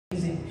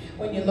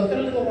when you look at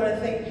a little one and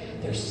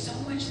think, there's so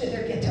much that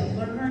they get to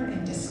learn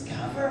and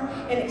discover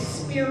and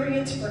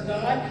experience for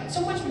God, so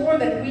much more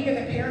than we or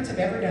the parents have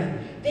ever done.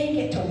 They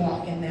get to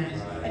walk in that.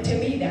 And to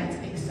me, that's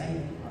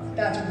exciting.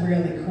 That's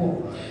really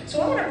cool.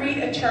 So I want to read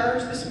a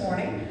charge this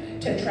morning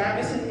to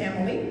Travis and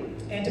Emily,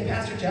 and to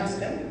Pastor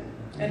Justin,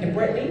 and to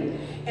Brittany.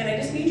 And I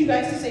just need you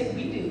guys to say,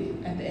 we do,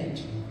 at the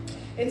end.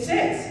 It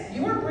says,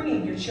 you are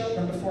bringing your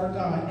children before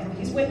God and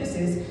these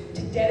witnesses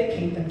to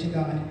dedicate them to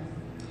God.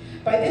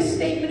 By this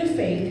statement of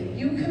faith,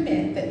 you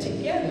commit that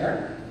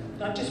together,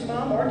 not just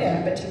mom or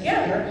dad, but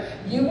together,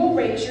 you will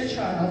raise your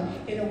child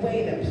in a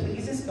way that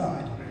pleases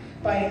God,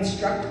 by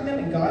instructing them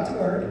in God's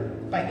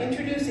word, by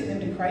introducing them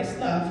to Christ's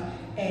love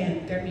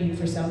and their need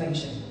for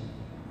salvation.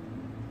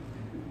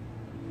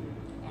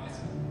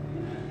 Awesome.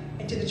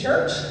 And to the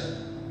church,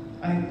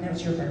 now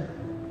it's your part.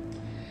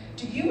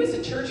 Do you as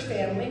a church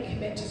family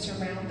commit to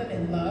surround them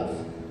in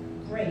love,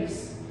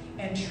 grace,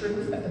 and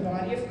truth of the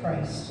body of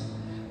Christ?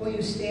 Will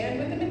you stand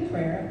with them in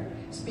prayer,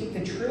 speak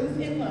the truth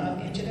in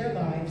love into their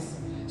lives,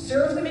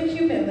 serve them in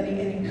humility,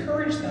 and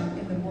encourage them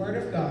in the word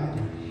of God?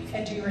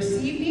 And do you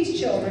receive these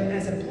children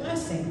as a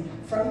blessing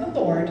from the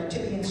Lord to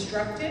be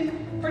instructed,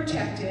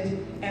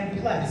 protected, and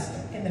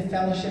blessed in the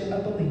fellowship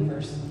of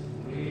believers?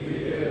 We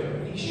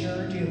do. We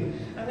sure do.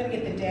 I'm going to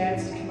get the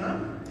dads to come up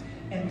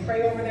and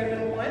pray over their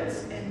little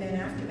ones, and then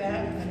after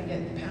that, I'm going to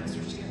get the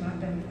pastors to come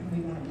up, and we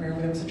want to pray over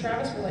them. So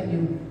Travis, we'll let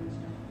you.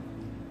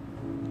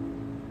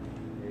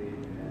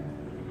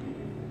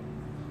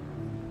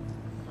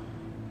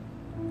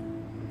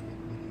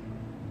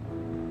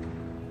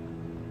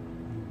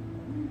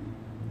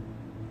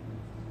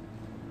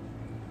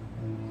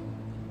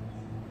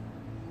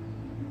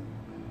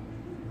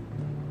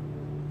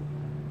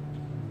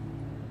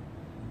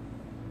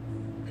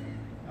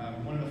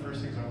 One of the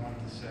first things I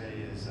wanted to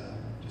say is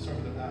just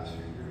over the past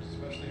few years,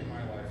 especially in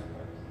my life,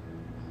 but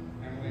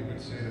Emily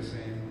would say the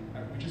same.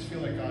 We just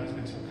feel like God has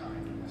been so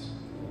kind to us.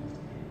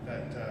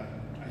 That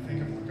I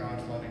think of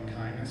God's loving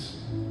kindness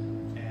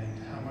and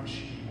how much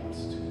He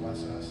wants to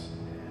bless us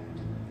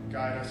and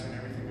guide us in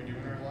everything we do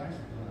in our life.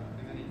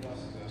 And then He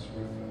blesses us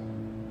with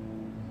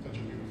such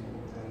a beautiful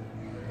world.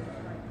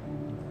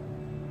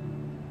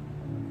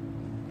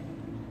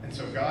 And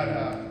so God,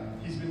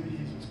 He's been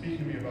speaking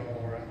to me about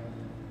Laura,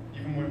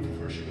 even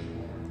before she was born.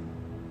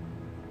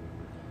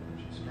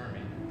 She's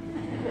squirmy.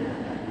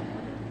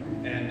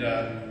 And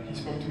He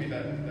spoke to me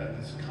that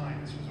this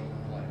kindness was over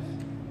her life.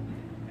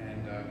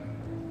 And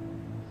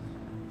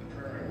the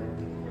prayer I wrote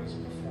was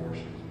before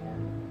she was born.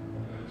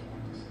 I just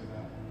wanted to say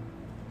that.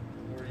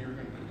 Lord, you're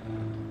going to be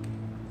kind.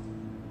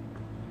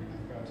 You're going to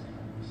have God's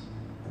kindness.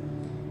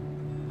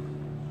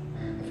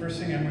 The first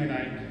thing Emily and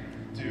I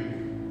do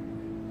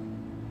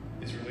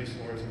is release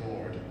Laura to the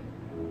Lord.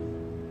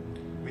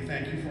 We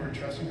thank you for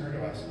entrusting her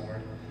to us,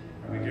 Lord,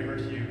 and we give her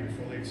to you and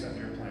fully accept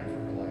your plan for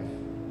her life.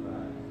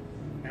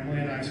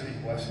 Emily and I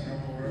speak blessing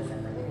over Laura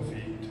from her little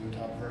feet to the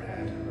top of her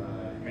head.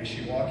 May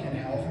she walk in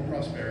health and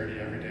prosperity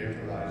every day of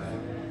her life.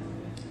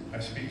 I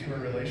speak to her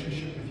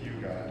relationship with you,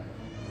 God.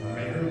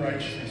 May her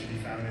righteousness be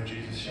found in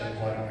Jesus' shed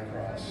blood on the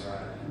cross,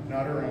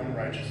 not her own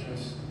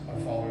righteousness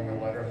of following the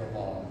letter of the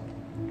law.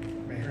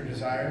 May her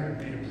desire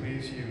be to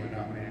please you and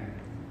not man.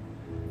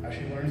 As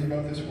she learns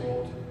about this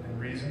world and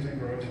reasons and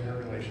grows in her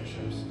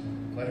relationships,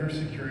 let her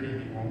security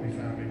be only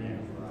found in you.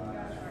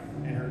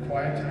 In her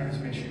quiet times,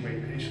 may she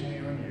wait patiently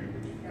on you.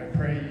 I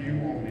pray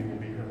you only will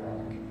be her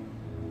rock.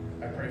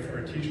 I pray for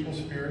a teachable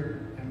spirit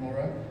in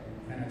Laura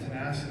and a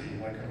tenacity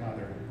like her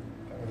mother,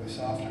 that with a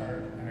soft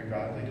heart and a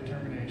godly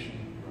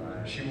determination,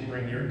 she will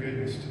bring your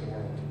goodness to the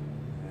world.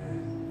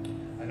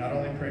 I not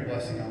only pray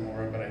blessing on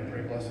Laura, but I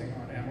pray blessing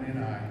on Emily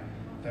and I,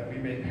 that we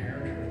may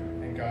parent her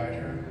and guide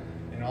her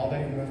in all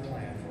that you have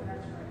planned for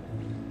her,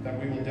 that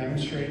we will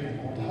demonstrate and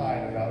hold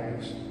high the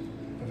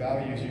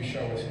values you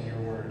show us in your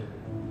word.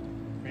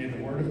 May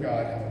the word of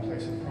God have a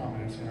place of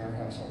prominence in our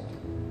household.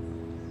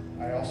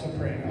 I also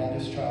pray an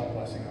eldest child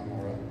blessing on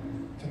Laura,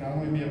 to not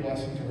only be a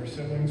blessing to her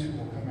siblings who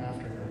will come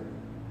after her,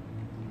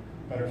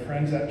 but her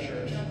friends at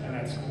church and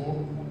at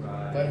school.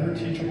 Let her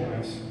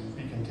teachableness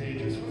be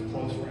contagious with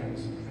close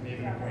friends and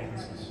even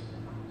acquaintances.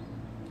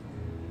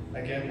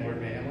 Again,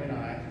 Lord, may Emily and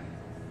I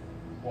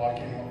walk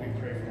in what we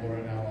pray for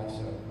Laura now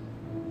also.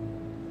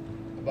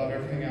 Above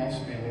everything else,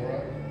 may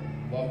Laura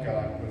love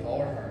God with all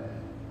her heart,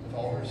 with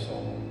all her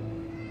soul,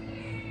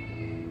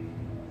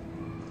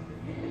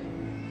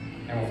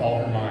 and with all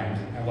her mind,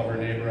 and love her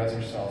neighbor as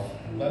herself.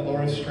 Let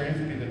Laura's strength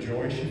be the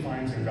joy she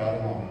finds in God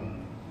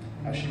alone.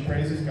 As she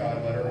praises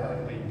God, let her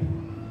heart leap.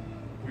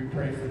 We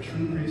pray for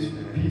true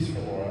peace for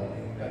Laura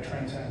that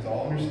transcends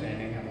all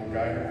understanding and will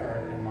guide her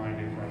heart and mind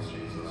in Christ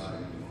Jesus.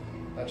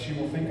 That she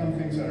will think on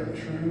things that are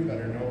true, that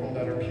are noble,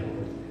 that are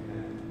pure.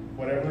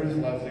 Whatever is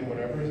lovely,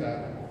 whatever is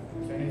admirable,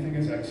 if anything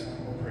is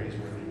excellent or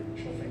praiseworthy,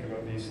 she'll think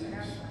about these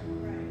things.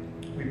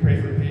 We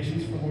pray for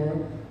patience for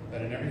Laura,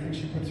 that in everything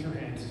she puts her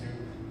hands to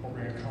will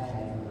bring a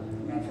calm over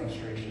her, not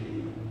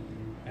frustration.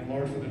 And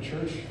Lord, for the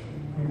church,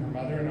 whom her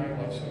mother and I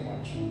love so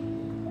much,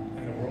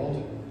 and the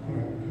world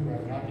who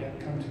have not yet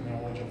come to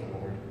knowledge of the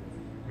Lord,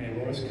 may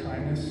Laura Laura's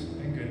kindness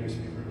and goodness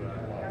be rooted in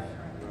her life.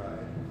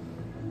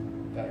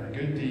 That her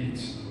good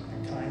deeds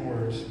and kind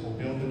words will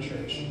build the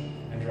church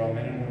and draw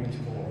men and women to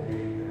the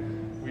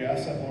Lord. We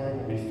ask that Laura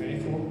will be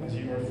faithful as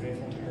you are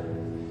faithful to her,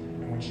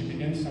 and when she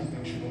begins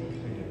something, she will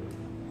complete it.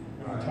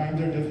 And when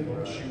times are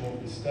difficult, she will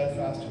be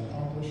steadfast to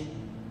accomplish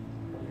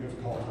what you have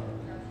called her.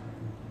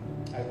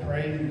 I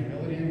pray in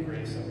humility and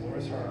grace that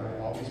Laura's heart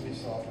will always be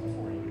soft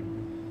before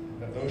you,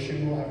 that though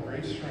she will have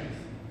great strength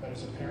that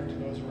is apparent to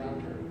those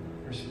around her,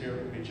 her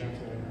spirit will be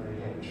gentle in her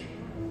approach.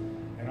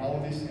 In all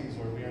of these things,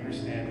 Lord, we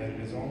understand that it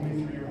is only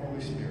through your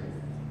Holy Spirit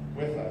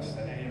with us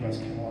that any of us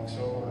can walk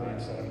so holy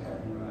and set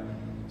apart.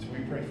 So we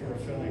pray for a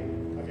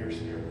filling of your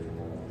Spirit.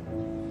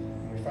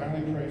 And we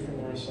finally pray for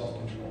Laura's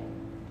self-control.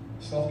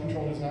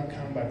 Self-control does not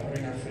come by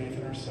putting our faith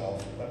in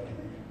ourselves, but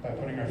by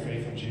putting our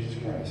faith in Jesus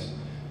Christ,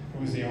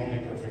 who is the only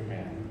perfect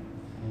man.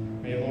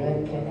 May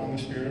Laura put on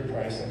the Spirit of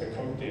Christ like a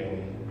coat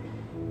daily,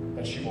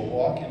 that she will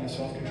walk in the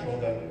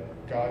self-control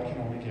that God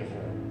can only give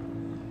her.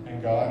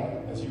 And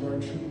God, as you are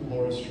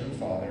Laura's true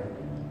Father,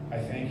 I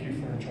thank you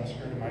for entrusting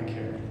her to my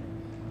care.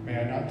 May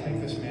I not take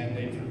this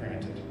mandate for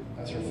granted.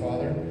 As her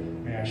father,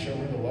 may I show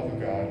her the love of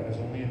God as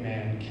only a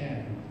man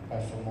can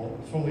by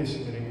fully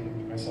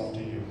submitting myself to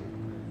you.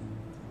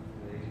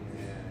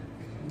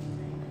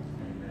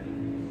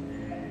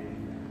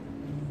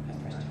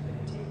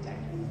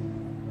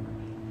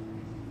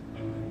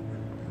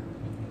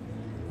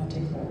 I'll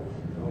take four.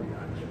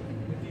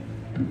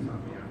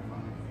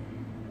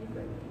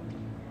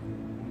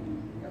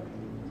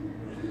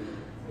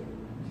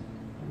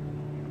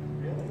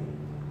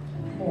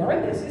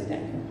 Laura, this is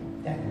Declan.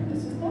 Declan,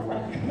 this is Laura.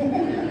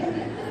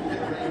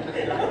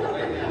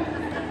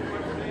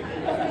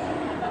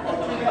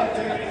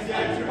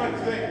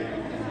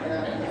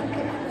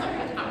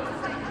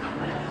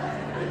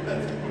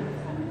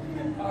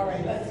 All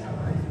right, let's.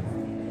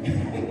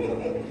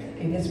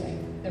 Okay, this way.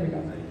 There we go.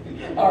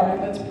 All right,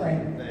 let's pray.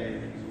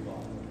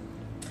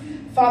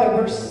 Father,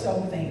 we're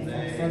so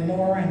thankful for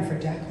Laura and for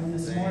Declan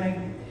this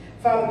morning.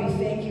 Father, we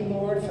thank you,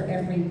 Lord, for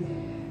every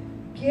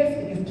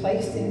gift that you've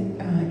placed in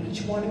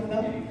each one of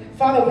them.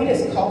 Father, we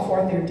just call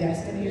forth their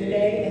destiny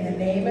today in the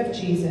name of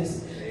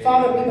Jesus.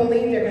 Father, we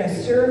believe they're going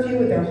to serve you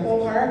with their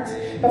whole hearts.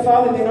 But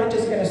Father, they're not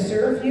just going to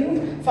serve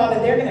you. Father,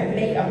 they're going to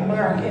make a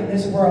mark in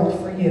this world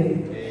for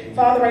you.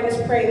 Father, I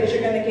just pray that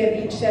you're going to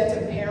give each set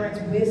of parents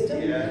wisdom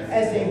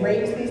as they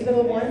raise these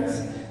little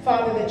ones.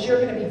 Father, that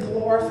you're going to be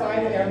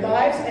glorified in their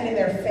lives and in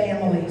their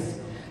families.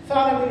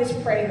 Father, we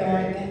just pray,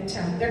 Lord, that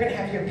they're going to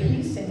have your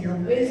peace and your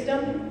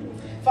wisdom.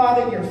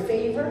 Father, your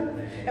favor.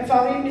 And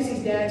Father, even as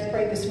these dads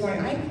prayed this morning,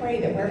 I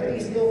pray that wherever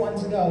these little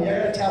ones go,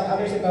 they're going to tell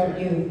others about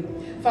you.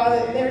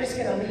 Father, they're just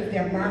going to leave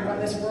their mark on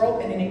this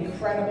world in an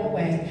incredible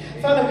way.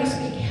 Father, we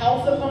speak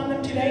health upon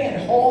them today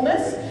and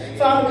wholeness.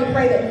 Father, we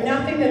pray that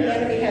nothing that the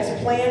enemy has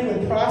planned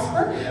would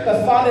prosper.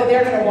 But Father,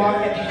 they're going to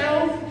walk in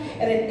health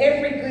and in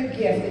every good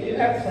gift that you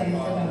have planned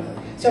for them.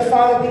 So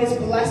Father, we just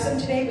bless them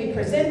today. We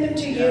present them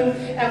to you,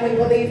 and we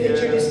believe that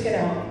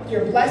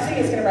your blessing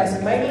is going to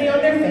rest mightily on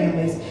their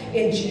families.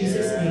 In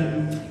Jesus'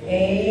 name,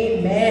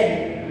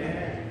 amen.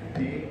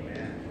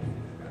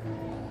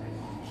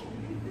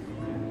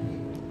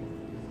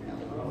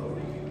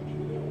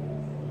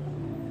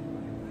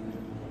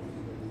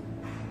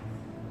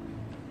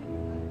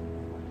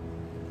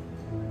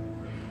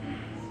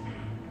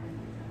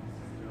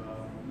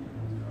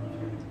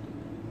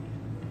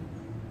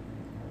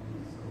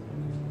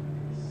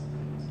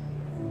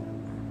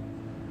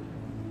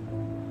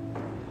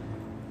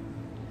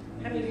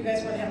 How many of you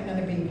guys want to have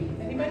another baby?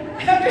 Anybody?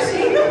 After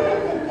seeing them?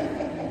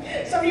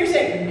 Some of you are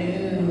saying,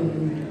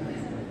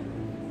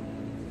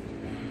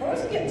 no. I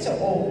wasn't getting so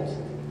old.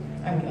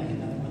 I would like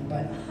another one,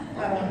 but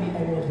I don't want to be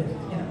old with,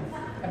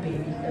 a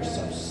baby. They're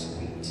so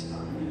sweet.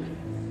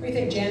 What do you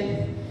think,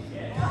 Jen?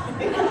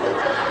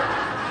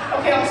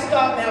 Okay, I'll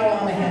stop now while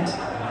I'm ahead.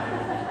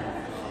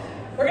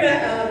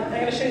 I'm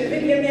going to show you the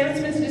video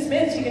announcements in just a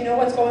minute so you can know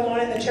what's going on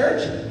in the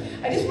church.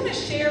 I just want to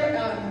share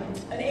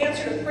an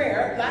answer to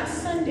prayer.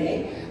 Last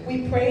Sunday,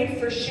 we prayed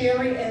for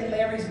Sherry and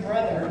Larry's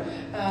brother,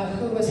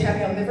 who was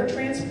having a liver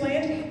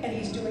transplant, and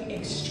he's doing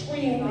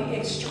extremely,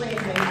 extremely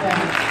well.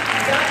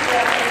 He's up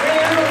for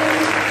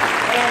prayers,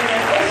 and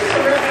this is a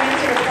real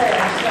answer to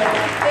prayer. So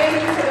thank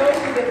you for those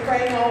who've been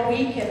praying all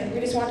week, and we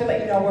just wanted to let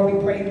you know where we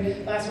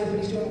prayed last week, but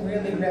he's doing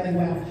really, really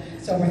well.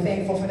 So we're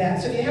thankful for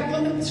that. So if you have a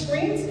look at the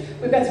screens,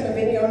 we've got some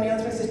video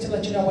announcements just to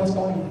let you know what's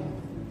going on.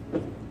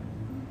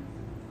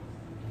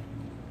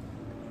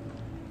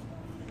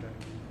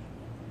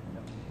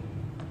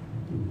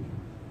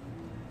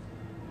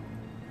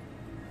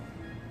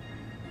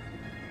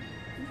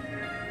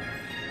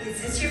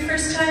 Is this your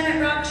first time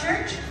at Rock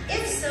Church?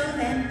 If so,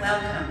 then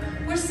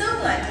welcome. We're so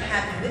glad to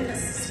have you with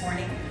us this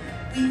morning.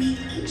 We meet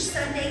each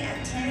Sunday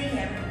at 10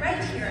 a.m.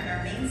 right here in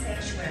our main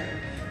sanctuary.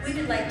 We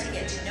would like to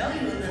get to know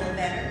you a little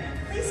better.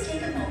 Please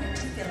take a moment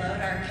to fill out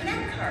our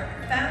Connect card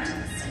found in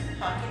the seat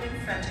pocket in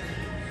front of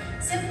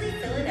you. Simply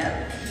fill it out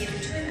and give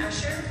it to an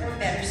usher, or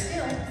better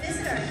still,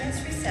 visit our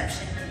guest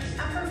reception in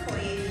the upper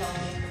foyer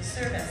following the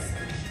service.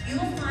 You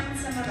will find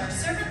some of our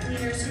servant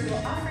leaders who will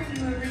offer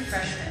you a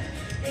refreshment.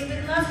 They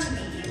would love to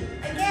meet you.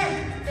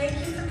 Again, thank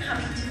you for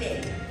coming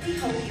today. We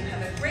hope you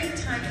have a great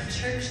time in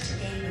church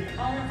today with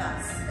all of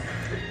us.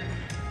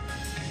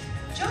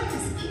 Join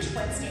us each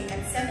Wednesday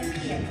at 7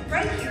 p.m.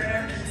 right here in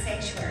our main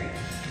sanctuary.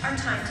 Our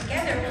time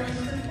together will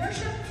include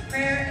worship,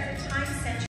 prayer, and a time centered